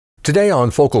Today on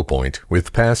Focal Point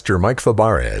with Pastor Mike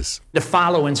Fabarez. To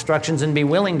follow instructions and be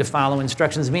willing to follow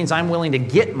instructions means I'm willing to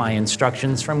get my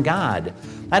instructions from God.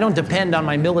 I don't depend on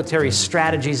my military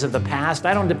strategies of the past.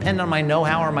 I don't depend on my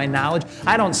know-how or my knowledge.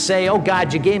 I don't say, oh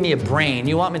God, you gave me a brain.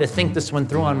 You want me to think this one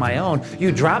through on my own.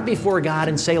 You drop before God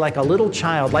and say like a little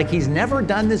child, like he's never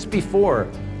done this before,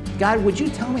 God, would you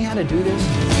tell me how to do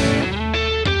this?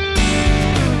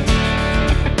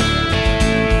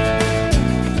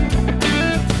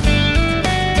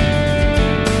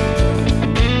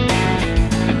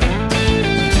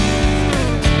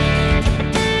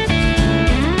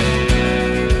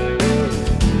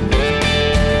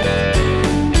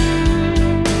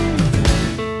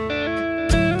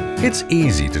 It's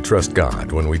easy to trust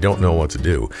God when we don't know what to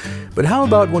do, but how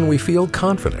about when we feel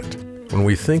confident? When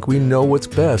we think we know what's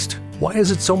best, why is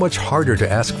it so much harder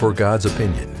to ask for God's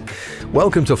opinion?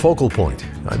 Welcome to Focal Point.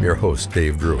 I'm your host,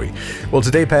 Dave Drury. Well,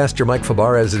 today Pastor Mike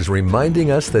Fabarez is reminding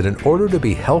us that in order to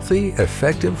be healthy,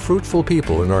 effective, fruitful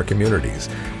people in our communities,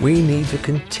 we need to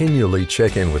continually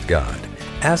check in with God,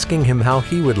 asking Him how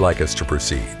He would like us to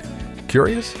proceed.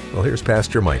 Curious? Well, here's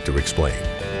Pastor Mike to explain.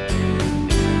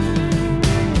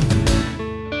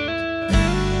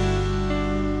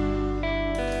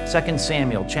 2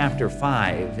 Samuel chapter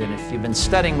 5, and if you've been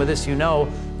studying with us, you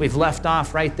know we've left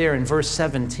off right there in verse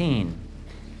 17.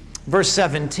 Verse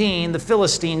 17, the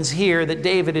Philistines hear that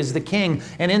David is the king,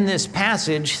 and in this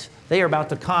passage, they are about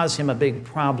to cause him a big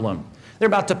problem. They're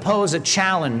about to pose a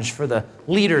challenge for the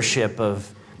leadership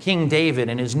of King David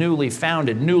and his newly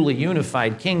founded, newly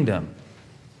unified kingdom.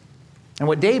 And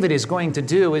what David is going to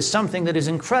do is something that is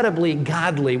incredibly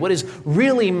godly, what is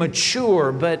really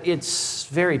mature, but it's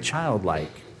very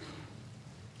childlike.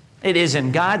 It is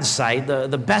in God's sight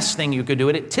the best thing you could do.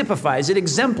 It typifies, it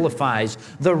exemplifies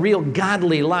the real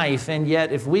godly life. And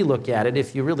yet, if we look at it,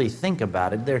 if you really think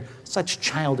about it, they're such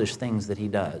childish things that he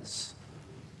does.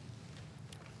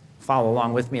 Follow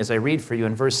along with me as I read for you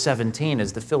in verse 17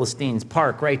 as the Philistines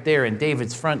park right there in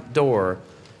David's front door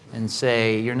and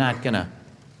say, you're not going to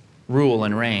rule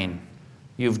and reign.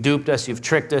 You've duped us, you've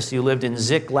tricked us, you lived in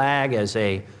Ziklag as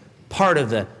a part of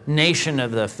the nation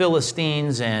of the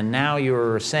Philistines, and now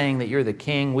you're saying that you're the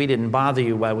king. We didn't bother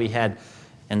you while we had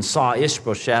and saw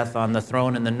Ishbosheth on the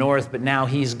throne in the north, but now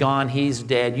he's gone, he's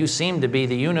dead. You seem to be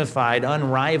the unified,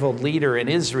 unrivaled leader in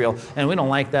Israel, and we don't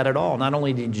like that at all. Not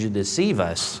only did you deceive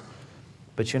us,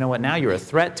 but you know what? Now you're a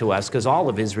threat to us because all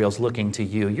of Israel's looking to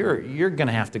you. You're going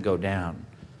to have to go down.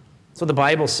 So the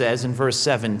Bible says in verse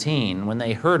 17, when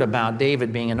they heard about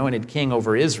David being anointed king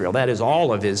over Israel, that is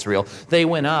all of Israel, they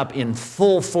went up in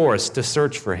full force to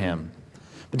search for him.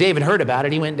 But David heard about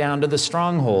it. He went down to the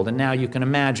stronghold. And now you can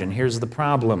imagine, here's the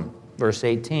problem. Verse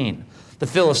 18, the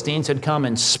Philistines had come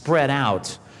and spread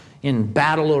out in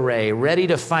battle array, ready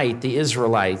to fight the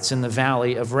Israelites in the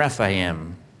valley of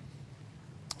Rephaim.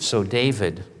 So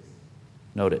David,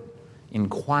 note it,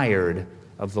 inquired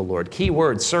of the Lord. Key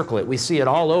word, circle it. We see it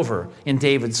all over in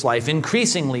David's life,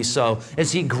 increasingly so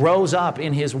as he grows up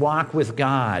in his walk with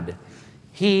God.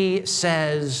 He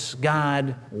says,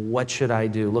 God, what should I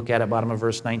do? Look at it, bottom of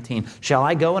verse 19. Shall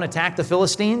I go and attack the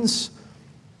Philistines?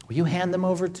 Will you hand them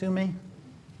over to me?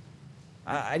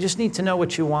 I just need to know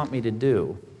what you want me to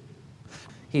do.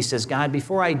 He says, God,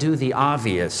 before I do the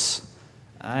obvious,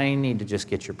 I need to just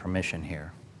get your permission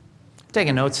here.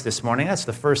 Taking notes this morning, that's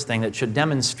the first thing that should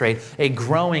demonstrate a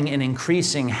growing and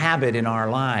increasing habit in our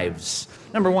lives.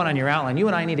 Number one on your outline, you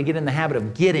and I need to get in the habit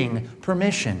of getting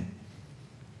permission.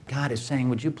 God is saying,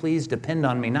 would you please depend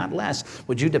on me, not less,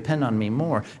 would you depend on me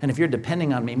more? And if you're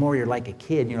depending on me more, you're like a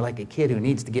kid, and you're like a kid who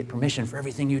needs to get permission for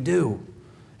everything you do.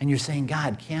 And you're saying,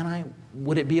 God, can I?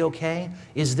 Would it be okay?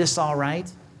 Is this all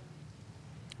right?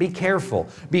 Be careful.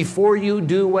 Before you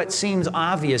do what seems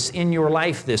obvious in your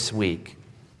life this week,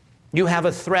 you have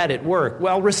a threat at work.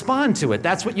 Well, respond to it.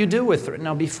 That's what you do with it.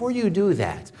 Now, before you do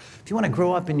that, if you want to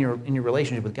grow up in your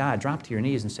relationship with God, drop to your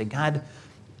knees and say, God,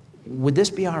 would this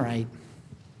be all right?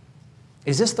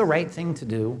 Is this the right thing to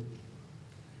do?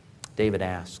 David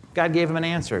asked. God gave him an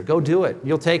answer. Go do it.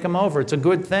 You'll take him over. It's a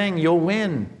good thing. You'll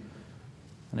win.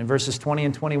 And in verses 20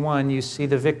 and 21, you see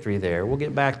the victory there. We'll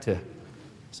get back to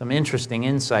some interesting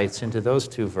insights into those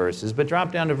two verses, but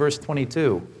drop down to verse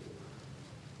 22.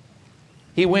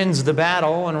 He wins the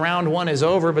battle, and round one is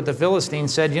over, but the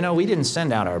Philistines said, you know, we didn't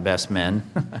send out our best men.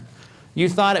 You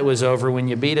thought it was over when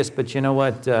you beat us, but you know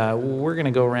what? We're going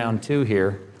to go round two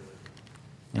here,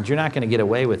 and you're not going to get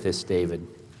away with this, David.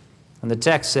 And the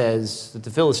text says that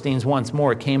the Philistines once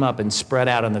more came up and spread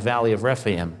out in the valley of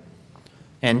Rephaim.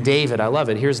 And David, I love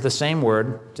it, here's the same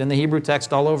word. It's in the Hebrew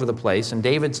text all over the place, and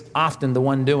David's often the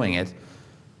one doing it.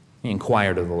 He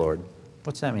inquired of the Lord.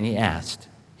 What's that mean? He asked.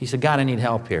 He said, God, I need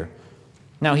help here.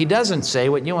 Now, he doesn't say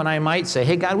what you and I might say.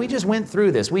 Hey, God, we just went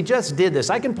through this. We just did this.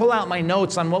 I can pull out my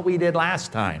notes on what we did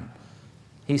last time.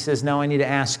 He says, no, I need to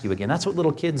ask you again. That's what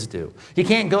little kids do. You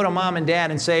can't go to mom and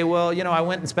dad and say, well, I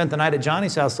went and spent the night at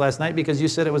Johnny's house last night because you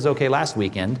said it was okay last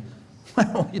weekend.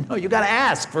 Well, you got to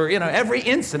ask for, every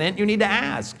incident you need to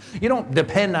ask. You don't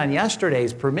depend on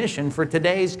yesterday's permission for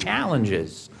today's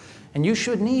challenges. And you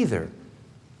shouldn't either.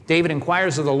 David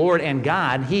inquires of the Lord, and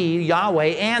God, Yahweh,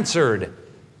 answered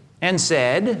and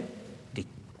said,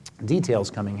 details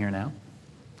coming here now.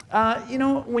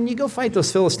 When you go fight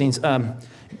those Philistines,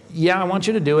 I want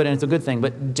you to do it, and it's a good thing,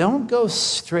 but don't go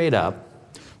straight up.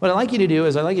 What I'd like you to do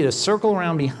is I'd like you to circle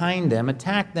around behind them,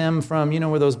 attack them from,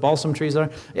 where those balsam trees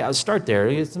are. Yeah, start there.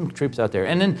 Get some troops out there.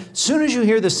 And then as soon as you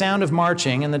hear the sound of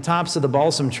marching in the tops of the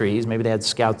balsam trees, maybe they had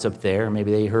scouts up there, maybe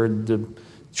they heard the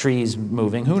trees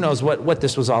moving. Who knows what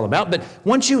this was all about. But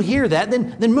once you hear that,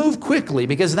 then move quickly,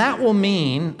 because that will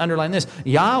mean, underline this,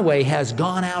 Yahweh has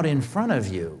gone out in front of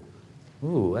you.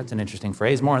 Ooh, that's an interesting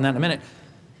phrase. More on that in a minute.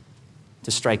 To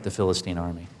strike the Philistine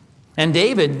army. And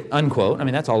David, unquote,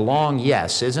 that's a long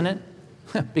yes, isn't it?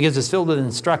 Because it's filled with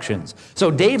instructions.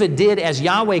 So David did as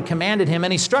Yahweh commanded him,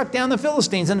 and he struck down the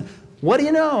Philistines. And what do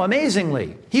you know?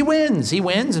 Amazingly, he wins. He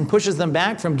wins and pushes them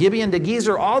back from Gibeon to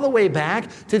Gezer all the way back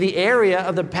to the area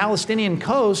of the Palestinian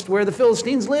coast where the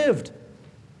Philistines lived.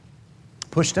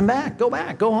 Pushed them back, go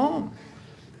home.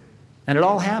 And it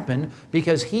all happened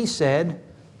because he said,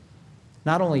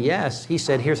 not only yes, he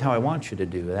said, here's how I want you to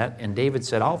do that. And David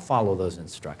said, I'll follow those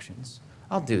instructions.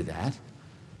 I'll do that.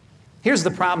 Here's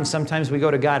the problem. Sometimes we go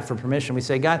to God for permission. We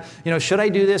say, God, should I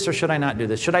do this or should I not do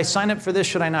this? Should I sign up for this?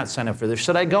 Should I not sign up for this?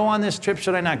 Should I go on this trip?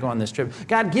 Should I not go on this trip?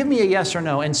 God, give me a yes or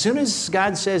no. And as soon as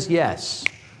God says yes,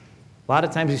 a lot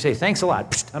of times we say, thanks a lot.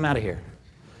 Psst, I'm out of here.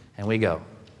 And we go.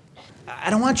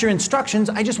 I don't want your instructions.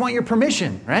 I just want your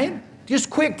permission, right? Just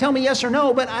quick, tell me yes or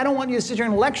no, but I don't want you to sit here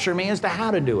and lecture me as to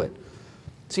how to do it.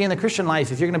 See, in the Christian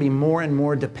life, if you're going to be more and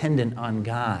more dependent on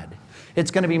God,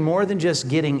 it's going to be more than just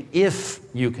getting if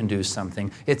you can do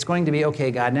something. It's going to be,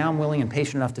 okay, God, now I'm willing and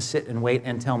patient enough to sit and wait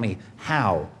and tell me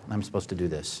how I'm supposed to do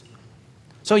this.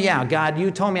 So yeah, God, you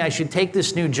told me I should take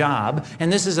this new job, and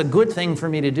this is a good thing for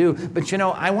me to do, but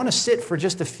I want to sit for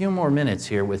just a few more minutes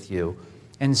here with you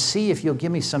and see if you'll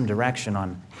give me some direction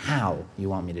on how you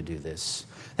want me to do this.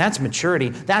 That's maturity.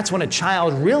 That's when a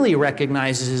child really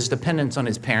recognizes his dependence on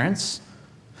his parents.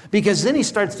 Because then he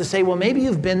starts to say, well, maybe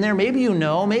you've been there, maybe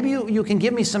maybe you can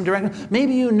give me some direction,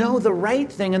 maybe you know the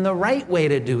right thing and the right way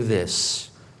to do this.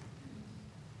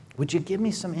 Would you give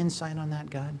me some insight on that,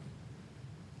 God?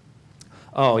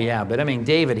 Oh, yeah, but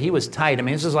David, he was tight.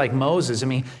 This is like Moses.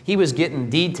 He was getting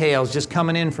details just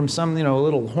coming in from some,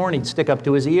 little horn he'd stick up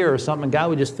to his ear or something, and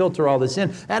God would just filter all this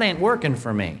in. That ain't working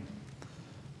for me.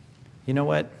 You know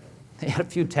what? They had a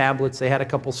few tablets, they had a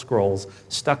couple scrolls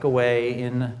stuck away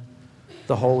in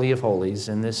the Holy of Holies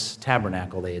in this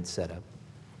tabernacle they had set up.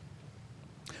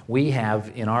 We have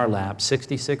in our lap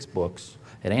 66 books.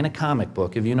 It ain't a comic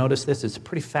book. If you notice this, it's a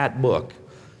pretty fat book.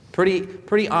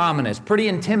 Pretty ominous, pretty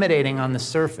intimidating on the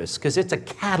surface, because it's a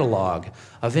catalog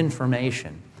of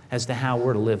information as to how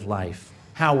we're to live life,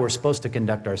 how we're supposed to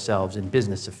conduct ourselves in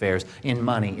business affairs, in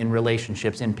money, in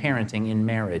relationships, in parenting, in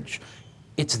marriage.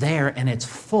 It's there and it's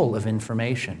full of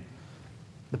information.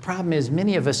 The problem is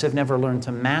many of us have never learned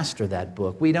to master that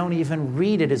book. We don't even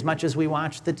read it as much as we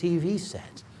watch the TV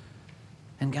set.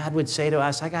 And God would say to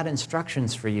us, I got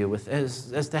instructions for you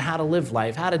as to how to live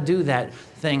life, how to do that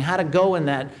thing, how to go in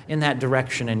that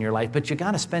direction in your life. But you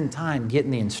got to spend time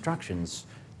getting the instructions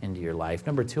into your life.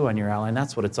 Number 2 on your outline,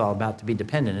 that's what it's all about, to be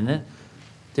dependent, isn't it?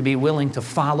 To be willing to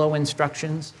follow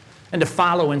instructions. And to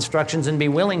follow instructions and be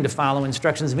willing to follow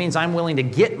instructions means I'm willing to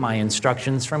get my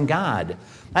instructions from God.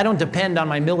 I don't depend on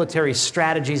my military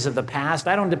strategies of the past.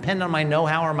 I don't depend on my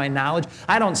know-how or my knowledge.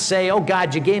 I don't say, oh,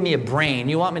 God, you gave me a brain.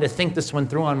 You want me to think this one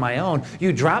through on my own.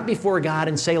 You drop before God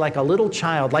and say, like a little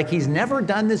child, like he's never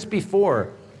done this before,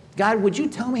 God, would you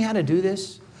tell me how to do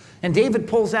this? And David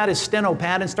pulls out his steno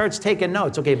pad and starts taking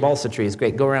notes. Okay, balsa tree is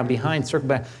great. Go around behind, circle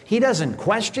back. He doesn't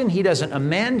question. He doesn't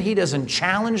amend. He doesn't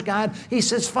challenge God. He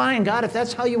says, fine, God, if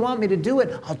that's how you want me to do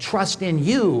it, I'll trust in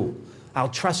you. I'll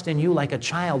trust in you like a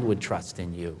child would trust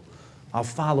in you. I'll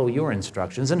follow your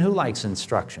instructions. And who likes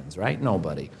instructions, right?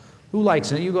 Nobody. Who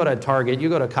likes it? You go to Target, you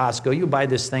go to Costco, you buy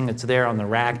this thing that's there on the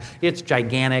rack. It's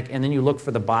gigantic, and then you look for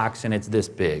the box, and it's this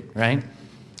big, right?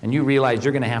 And you realize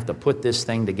you're going to have to put this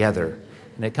thing together.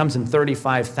 And it comes in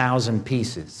 35,000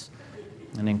 pieces.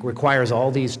 And it requires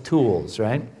all these tools,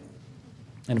 right?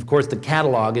 And of course, the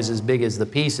catalog is as big as the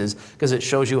pieces because it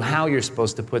shows you how you're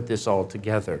supposed to put this all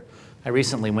together. I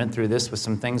recently went through this with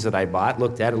some things that I bought,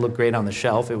 looked at it, looked great on the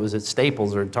shelf. It was at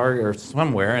Staples or Target or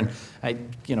somewhere, and I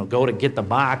go to get the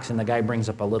box, and the guy brings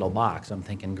up a little box. I'm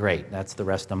thinking, great, that's the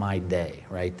rest of my day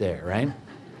right there, right?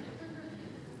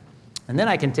 And then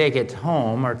I can take it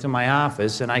home or to my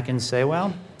office, and I can say,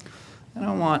 well, I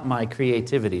don't want my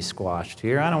creativity squashed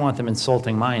here. I don't want them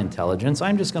insulting my intelligence.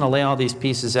 I'm just going to lay all these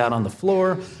pieces out on the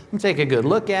floor and take a good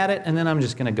look at it, and then I'm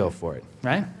just going to go for it,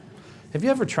 right? Have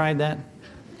you ever tried that?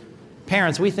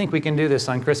 Parents, we think we can do this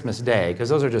on Christmas Day because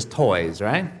those are just toys,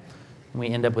 right? And we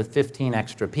end up with 15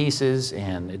 extra pieces,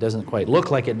 and it doesn't quite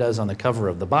look like it does on the cover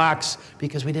of the box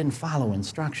because we didn't follow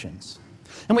instructions.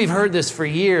 And we've heard this for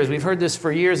years. We've heard this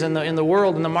for years in the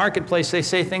world, in the marketplace. They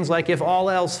say things like, if all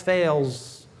else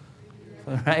fails,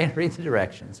 right? Read the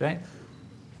directions, right?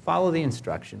 Follow the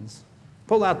instructions.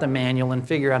 Pull out the manual and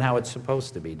figure out how it's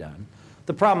supposed to be done.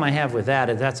 The problem I have with that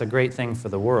is that's a great thing for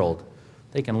the world.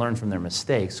 They can learn from their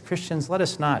mistakes. Christians, let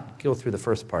us not go through the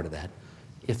first part of that.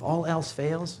 If all else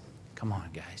fails, come on,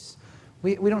 guys.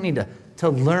 We don't need to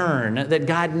learn that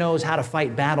God knows how to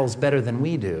fight battles better than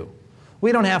we do.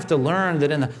 We don't have to learn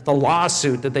that in the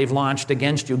lawsuit that they've launched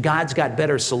against you, God's got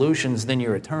better solutions than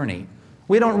your attorney.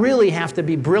 We don't really have to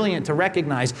be brilliant to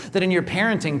recognize that in your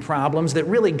parenting problems that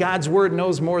really God's Word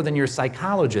knows more than your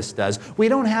psychologist does. We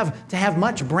don't have to have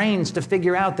much brains to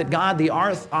figure out that God, the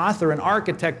author and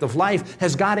architect of life,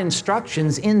 has got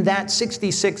instructions in that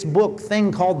 66-book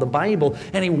thing called the Bible,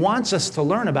 and He wants us to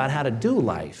learn about how to do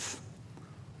life.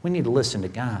 We need to listen to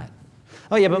God.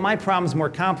 Oh yeah, but my problem's more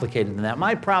complicated than that.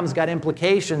 My problem's got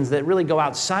implications that really go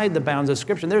outside the bounds of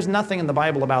Scripture. There's nothing in the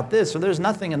Bible about this, or there's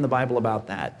nothing in the Bible about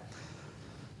that.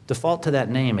 Default to that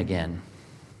name again.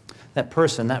 That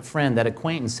person, that friend, that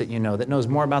acquaintance that you know that knows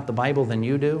more about the Bible than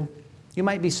you do. You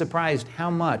might be surprised how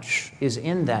much is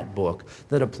in that book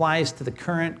that applies to the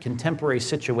current contemporary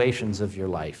situations of your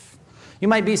life. You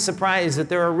might be surprised that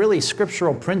there are really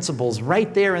scriptural principles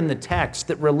right there in the text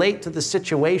that relate to the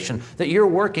situation that you're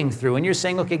working through. And you're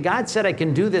saying, okay, God said I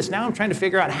can do this. Now I'm trying to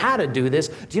figure out how to do this.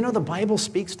 Do you know the Bible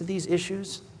speaks to these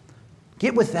issues?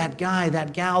 Get with that guy,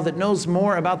 that gal that knows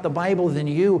more about the Bible than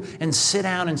you and sit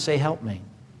down and say, help me.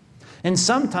 And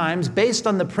sometimes, based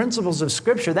on the principles of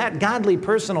Scripture, that godly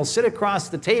person will sit across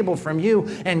the table from you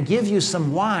and give you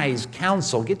some wise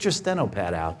counsel. Get your steno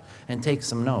pad out and take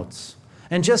some notes.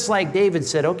 And just like David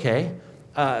said, okay,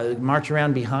 march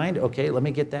around behind. Okay, let me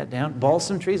get that down.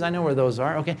 Balsam trees, I know where those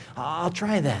are. Okay, I'll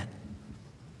try that.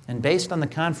 And based on the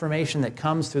confirmation that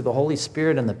comes through the Holy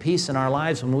Spirit and the peace in our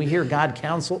lives, when we hear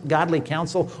godly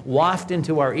counsel waft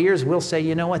into our ears, we'll say,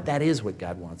 you know what, that is what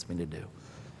God wants me to do.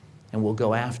 And we'll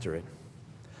go after it.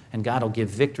 And God will give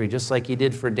victory just like He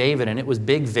did for David. And it was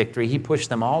big victory. He pushed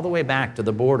them all the way back to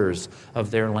the borders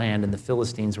of their land. And the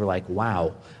Philistines were like,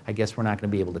 wow, I guess we're not going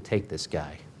to be able to take this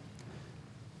guy.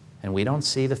 And we don't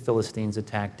see the Philistines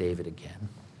attack David again.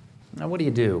 Now, what do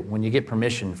you do when you get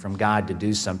permission from God to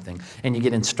do something and you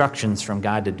get instructions from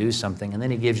God to do something and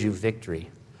then He gives you victory?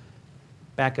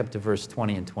 Back up to verse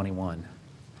 20 and 21.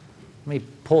 Let me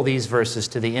pull these verses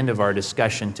to the end of our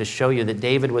discussion to show you that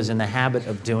David was in the habit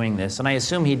of doing this. And I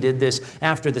assume he did this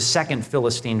after the second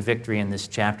Philistine victory in this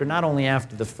chapter, not only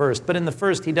after the first, but in the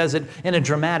first he does it in a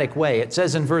dramatic way. It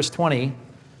says in verse 20,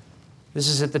 this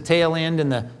is at the tail end in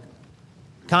the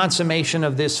consummation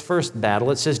of this first battle.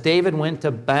 It says, David went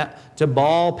to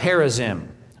Baal Perazim.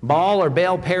 Baal or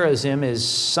Baal Perazim is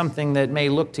something that may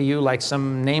look to you like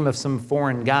some name of some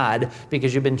foreign god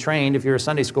because you've been trained, if you're a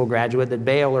Sunday school graduate, that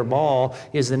Baal or Baal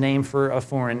is the name for a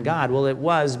foreign god. Well, it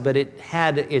was, but it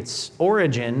had its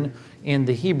origin in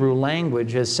the Hebrew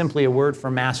language as simply a word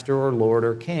for master or lord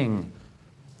or king.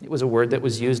 It was a word that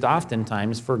was used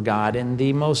oftentimes for God in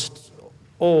the most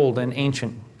old and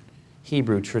ancient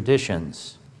Hebrew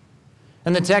traditions.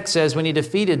 And the text says, when he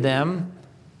defeated them,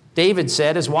 David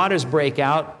said, as waters break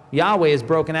out, Yahweh is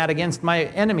broken out against my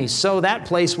enemies. So that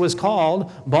place was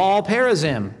called Baal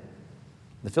Perazim.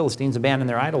 The Philistines abandoned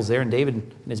their idols there, and David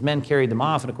and his men carried them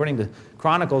off. And according to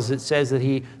Chronicles, it says that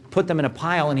he put them in a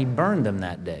pile and he burned them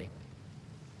that day.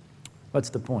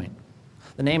 What's the point?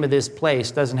 The name of this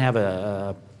place doesn't have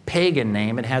a pagan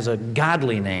name. It has a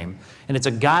godly name. And it's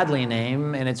a godly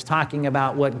name, and it's talking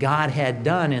about what God had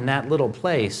done in that little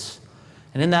place.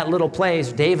 And in that little place,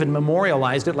 David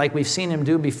memorialized it like we've seen him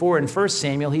do before in 1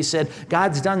 Samuel. He said,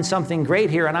 God's done something great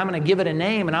here, and I'm going to give it a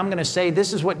name, and I'm going to say,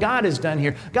 this is what God has done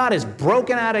here. God has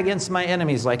broken out against my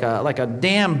enemies like a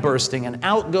dam bursting, and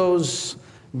out goes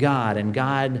God, and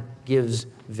God gives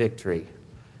victory.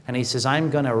 And he says, I'm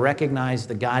going to recognize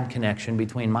the God connection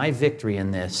between my victory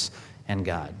in this and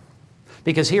God.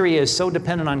 Because here he is so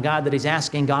dependent on God that he's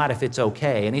asking God if it's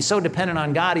okay. And he's so dependent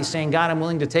on God, he's saying, God, I'm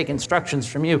willing to take instructions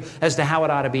from you as to how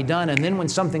it ought to be done. And then when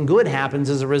something good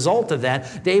happens as a result of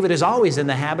that, David is always in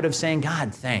the habit of saying,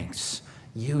 God, thanks.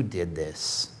 You did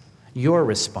this. You're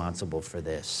responsible for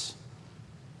this.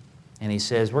 And he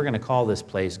says, we're going to call this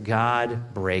place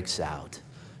God Breaks Out.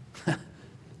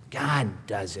 God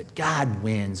does it. God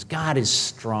wins. God is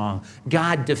strong.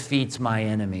 God defeats my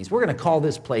enemies. We're going to call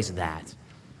this place that.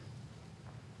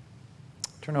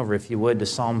 Turn over, if you would, to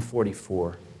Psalm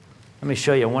 44. Let me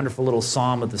show you a wonderful little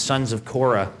psalm of the sons of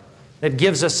Korah that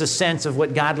gives us a sense of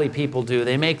what godly people do.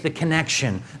 They make the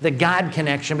connection, the God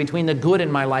connection between the good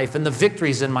in my life and the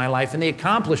victories in my life and the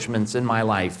accomplishments in my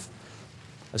life,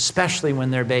 especially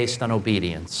when they're based on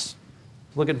obedience.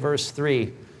 Look at verse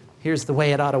 3. Here's the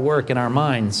way it ought to work in our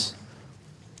minds.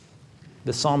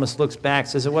 The psalmist looks back,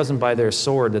 says it wasn't by their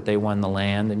sword that they won the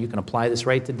land, and you can apply this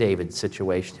right to David's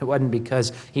situation. It wasn't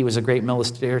because he was a great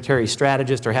military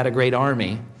strategist or had a great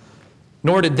army,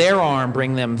 nor did their arm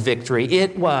bring them victory.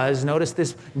 It was, notice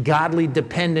this godly,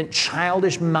 dependent,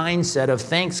 childish mindset of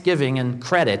thanksgiving and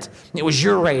credit. It was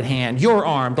your right hand, your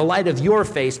arm, the light of your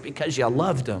face because you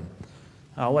loved him.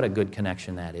 Oh, what a good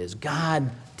connection that is. God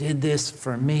did this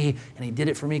for me, and he did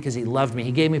it for me because he loved me.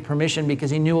 He gave me permission because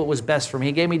he knew what was best for me.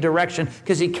 He gave me direction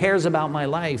because he cares about my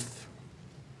life.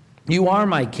 You are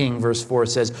my king, verse 4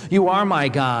 says. You are my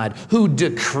God who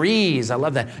decrees. I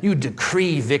love that. You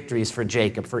decree victories for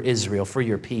Jacob, for Israel, for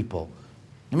your people.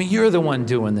 I mean, you're the one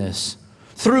doing this.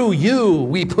 Through you,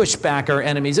 we push back our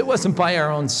enemies. It wasn't by our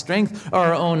own strength,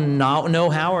 our own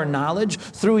know-how or knowledge.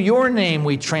 Through your name,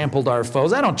 we trampled our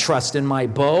foes. I don't trust in my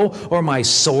bow or my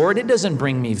sword. It doesn't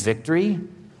bring me victory.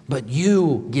 But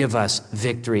you give us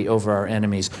victory over our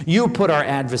enemies. You put our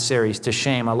adversaries to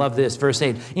shame. I love this, verse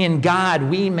 8. In God,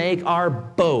 we make our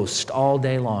boast all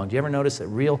day long. Do you ever notice that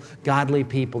real godly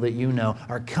people that you know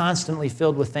are constantly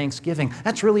filled with thanksgiving?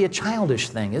 That's really a childish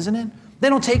thing, isn't it? They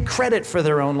don't take credit for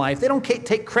their own life. They don't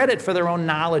take credit for their own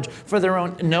knowledge, for their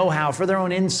own know-how, for their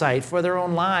own insight, for their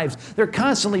own lives. They're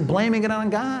constantly blaming it on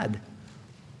God.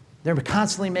 They're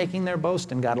constantly making their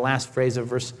boast in God. Last phrase of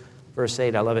verse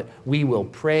 8, I love it. We will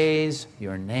praise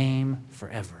your name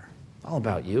forever. It's all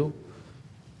about you.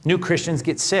 New Christians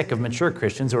get sick of mature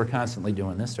Christians who are constantly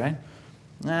doing this, right?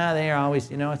 They are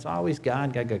always, it's always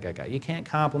God, God, God, God, God. You can't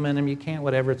compliment him. You can't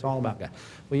whatever. It's all about God.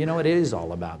 Well, you know what? It is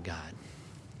all about God.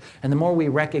 And the more we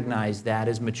recognize that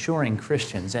as maturing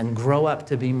Christians and grow up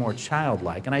to be more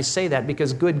childlike, and I say that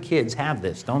because good kids have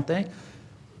this, don't they?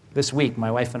 This week, my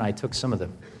wife and I took some of the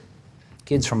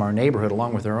kids from our neighborhood,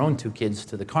 along with our own 2 kids,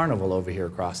 to the carnival over here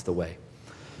across the way.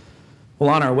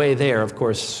 Well, on our way there, of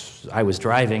course, I was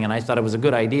driving, and I thought it was a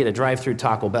good idea to drive through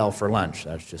Taco Bell for lunch.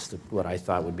 That's just what I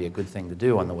thought would be a good thing to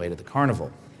do on the way to the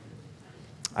carnival.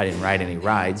 I didn't ride any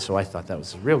rides, so I thought that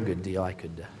was a real good deal. I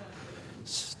could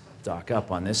stock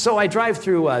up on this. So I drive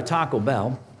through Taco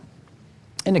Bell,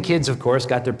 and the kids, of course,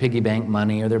 got their piggy bank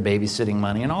money or their babysitting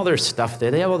money and all their stuff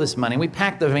there. They have all this money. We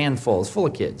packed the van full. It's full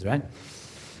of kids, right?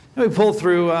 And we pull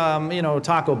through,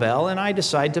 Taco Bell, and I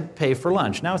decide to pay for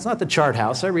lunch. Now, it's not the Chart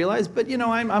House, I realize, but,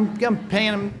 I'm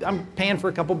paying for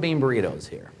a couple bean burritos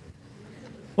here.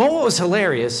 Well, what was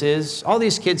hilarious is all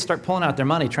these kids start pulling out their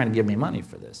money, trying to give me money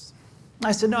for this.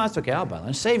 I said, no, that's okay, I'll buy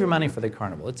lunch. Save your money for the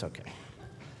carnival, it's okay.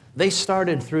 They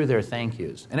started through their thank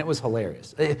yous, and it was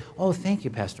hilarious. Oh, thank you,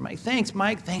 Pastor Mike. Thanks,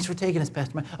 Mike. Thanks for taking us,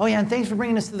 Pastor Mike. Oh, yeah, and thanks for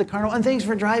bringing us to the carnival, and thanks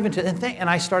for driving to, and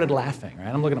I started laughing,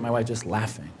 right? I'm looking at my wife just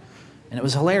laughing. And it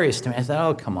was hilarious to me. I thought,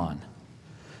 oh, come on.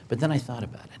 But then I thought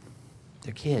about it.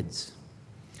 They're kids.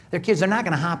 They're kids. They're not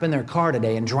going to hop in their car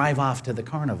today and drive off to the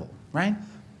carnival, right?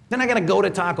 They're not going to go to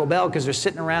Taco Bell because they're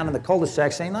sitting around in the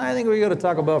cul-de-sac saying, I think we go to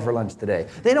Taco Bell for lunch today.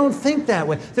 They don't think that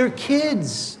way. They're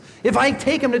kids. If I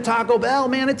take them to Taco Bell,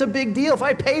 man, it's a big deal. If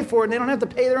I pay for it and they don't have to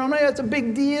pay their own money, it's a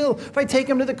big deal. If I take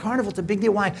them to the carnival, it's a big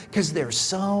deal. Why? Because they're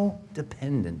so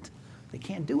dependent. They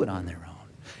can't do it on their own.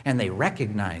 And they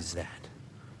recognize that.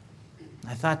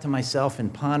 I thought to myself in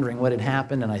pondering what had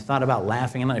happened, and I thought about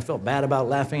laughing, and I felt bad about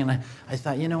laughing, and I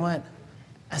thought, you know what?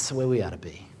 That's the way we ought to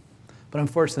be. But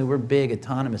unfortunately, we're big,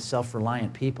 autonomous,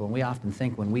 self-reliant people, and we often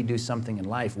think when we do something in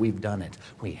life, we've done it.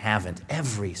 We haven't.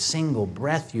 Every single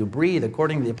breath you breathe,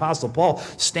 according to the Apostle Paul,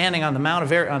 standing on the Mount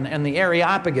of on the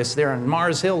Areopagus there on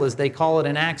Mars Hill, as they call it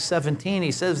in Acts 17,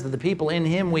 he says that the people in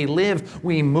him we live,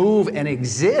 we move, and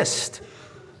exist.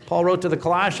 Paul wrote to the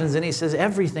Colossians, and he says,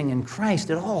 everything in Christ,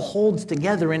 it all holds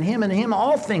together in him, and in him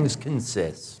all things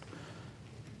consist.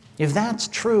 If that's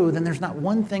true, then there's not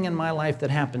one thing in my life that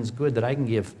happens good that I can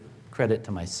give credit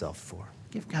to myself for.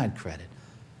 Give God credit.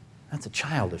 That's a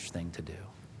childish thing to do,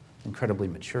 incredibly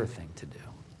mature thing to do.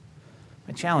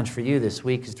 My challenge for you this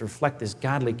week is to reflect this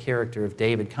godly character of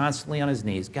David, constantly on his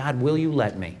knees. God, will you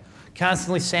let me?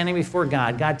 Constantly standing before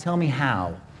God. God, tell me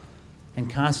how. And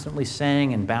constantly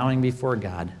saying and bowing before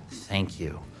God, thank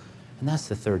you. And that's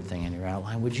the third thing in your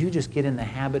outline. Would you just get in the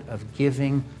habit of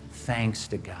giving thanks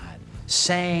to God?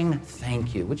 Saying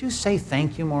thank you. Would you say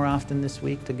thank you more often this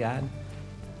week to God?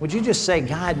 Would you just say,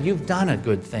 God, you've done a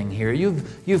good thing here.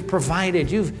 You've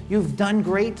provided. You've done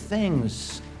great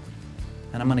things.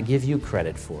 And I'm going to give you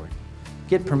credit for it.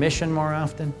 Get permission more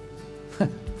often.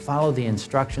 Follow the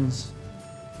instructions.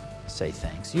 Say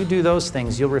thanks. You do those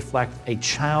things, you'll reflect a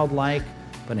childlike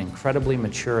but incredibly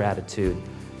mature attitude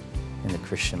in the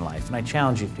Christian life. And I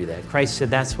challenge you to do that. Christ said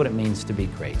that's what it means to be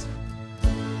great.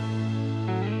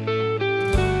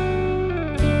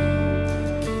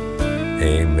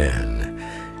 Amen.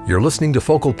 You're listening to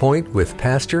Focal Point with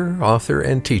pastor, author,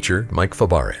 and teacher Mike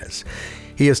Fabarez.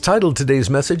 He has titled today's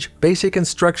message, Basic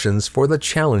Instructions for the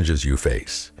Challenges You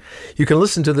Face. You can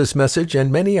listen to this message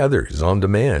and many others on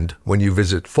demand when you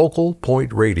visit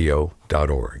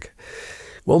focalpointradio.org.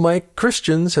 Well, Mike,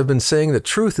 Christians have been saying that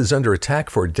truth is under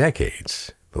attack for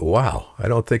decades. But wow, I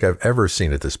don't think I've ever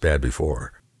seen it this bad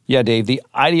before. Yeah, Dave, the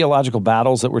ideological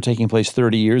battles that were taking place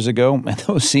 30 years ago,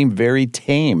 those seem very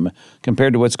tame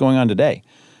compared to what's going on today.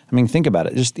 I mean, think about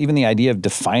it. Just even the idea of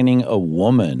defining a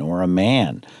woman or a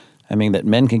man. I mean, that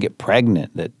men can get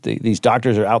pregnant, that these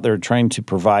doctors are out there trying to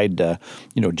provide,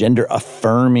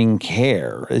 gender-affirming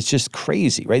care. It's just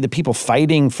crazy, right? The people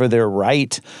fighting for their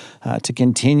right to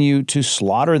continue to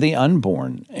slaughter the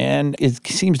unborn. And it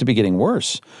seems to be getting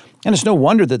worse. And it's no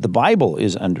wonder that the Bible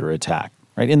is under attack,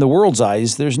 right? In the world's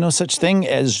eyes, there's no such thing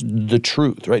as the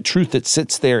truth, right? Truth that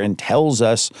sits there and tells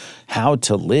us how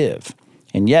to live.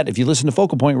 And yet, if you listen to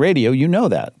Focal Point Radio, you know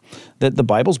that the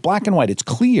Bible's black and white. It's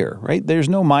clear, right? There's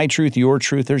no my truth, your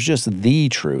truth. There's just the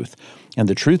truth. And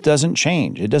the truth doesn't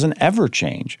change. It doesn't ever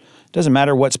change. It doesn't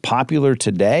matter what's popular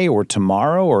today or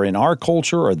tomorrow or in our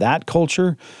culture or that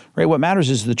culture, right? What matters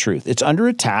is the truth. It's under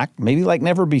attack, maybe like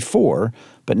never before,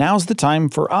 but now's the time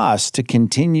for us to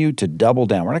continue to double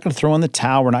down. We're not going to throw in the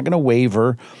towel. We're not going to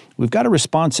waver. We've got a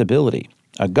responsibility,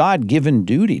 a God-given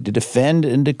duty to defend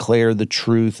and declare the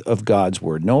truth of God's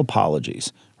word. No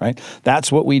apologies, right?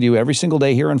 That's what we do every single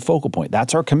day here on Focal Point.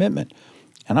 That's our commitment.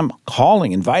 And I'm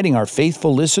inviting our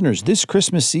faithful listeners this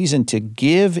Christmas season to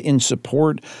give in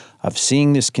support of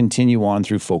seeing this continue on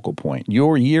through Focal Point.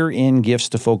 Your year-end gifts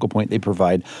to Focal Point, they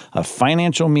provide a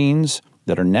financial means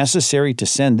that are necessary to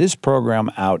send this program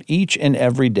out each and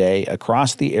every day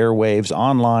across the airwaves,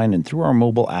 online, and through our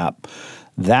mobile app.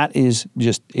 That is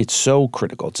just, it's so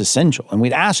critical. It's essential. And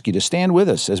we'd ask you to stand with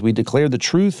us as we declare the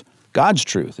truth, God's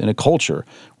truth, in a culture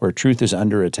where truth is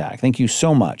under attack. Thank you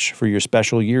so much for your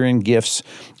special year-end gifts.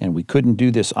 And we couldn't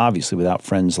do this, obviously, without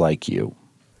friends like you.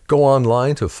 Go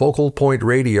online to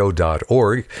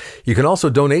focalpointradio.org. You can also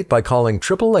donate by calling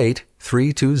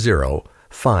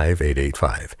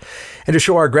 888-320-5885. And to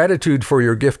show our gratitude for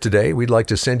your gift today, we'd like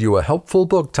to send you a helpful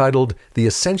book titled The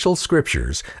Essential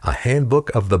Scriptures, a handbook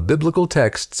of the biblical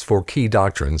texts for key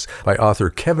doctrines by author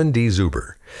Kevin D.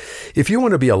 Zuber. If you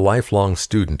want to be a lifelong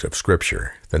student of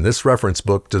Scripture, then this reference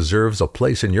book deserves a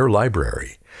place in your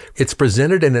library. It's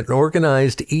presented in an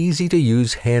organized,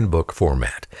 easy-to-use handbook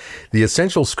format. The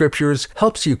Essential Scriptures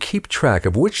helps you keep track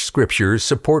of which scriptures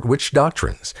support which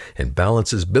doctrines and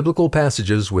balances biblical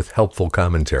passages with helpful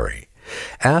commentary.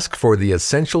 Ask for the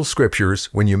Essential Scriptures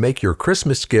when you make your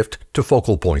Christmas gift to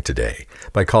Focal Point today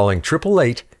by calling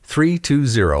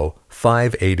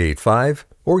 888-320-5885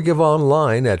 or give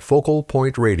online at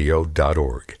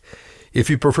focalpointradio.org. If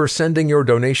you prefer sending your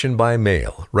donation by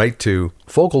mail, write to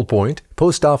Focal Point,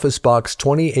 Post Office Box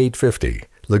 2850,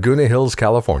 Laguna Hills,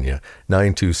 California,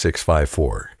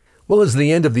 92654. Well, as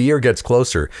the end of the year gets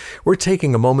closer, we're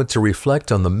taking a moment to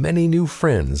reflect on the many new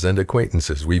friends and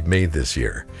acquaintances we've made this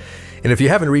year. And if you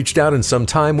haven't reached out in some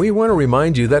time, we want to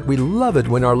remind you that we love it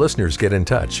when our listeners get in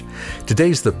touch.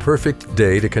 Today's the perfect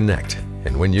day to connect.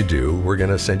 And when you do, we're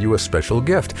going to send you a special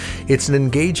gift. It's an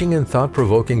engaging and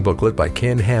thought-provoking booklet by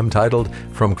Ken Ham titled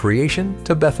From Creation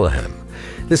to Bethlehem.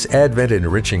 This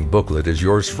Advent-enriching booklet is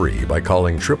yours free by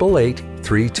calling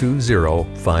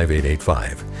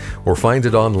 888-320-5885 or find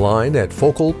it online at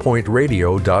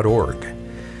focalpointradio.org.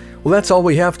 Well, that's all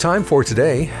we have time for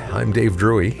today. I'm Dave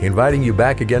Drury, inviting you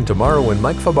back again tomorrow when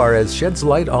Mike Fabarez sheds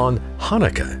light on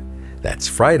Hanukkah. That's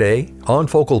Friday on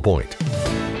Focal Point.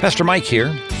 Pastor Mike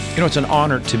here. You know, it's an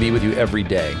honor to be with you every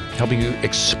day, helping you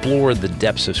explore the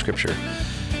depths of Scripture.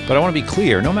 But I want to be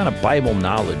clear, no amount of Bible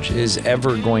knowledge is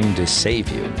ever going to save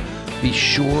you. Be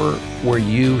sure where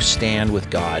you stand with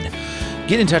God.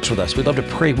 Get in touch with us. We'd love to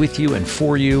pray with you and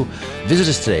for you. Visit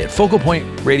us today at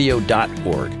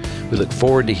focalpointradio.org. We look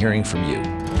forward to hearing from you.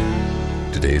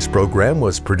 Today's program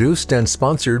was produced and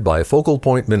sponsored by Focal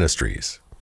Point Ministries.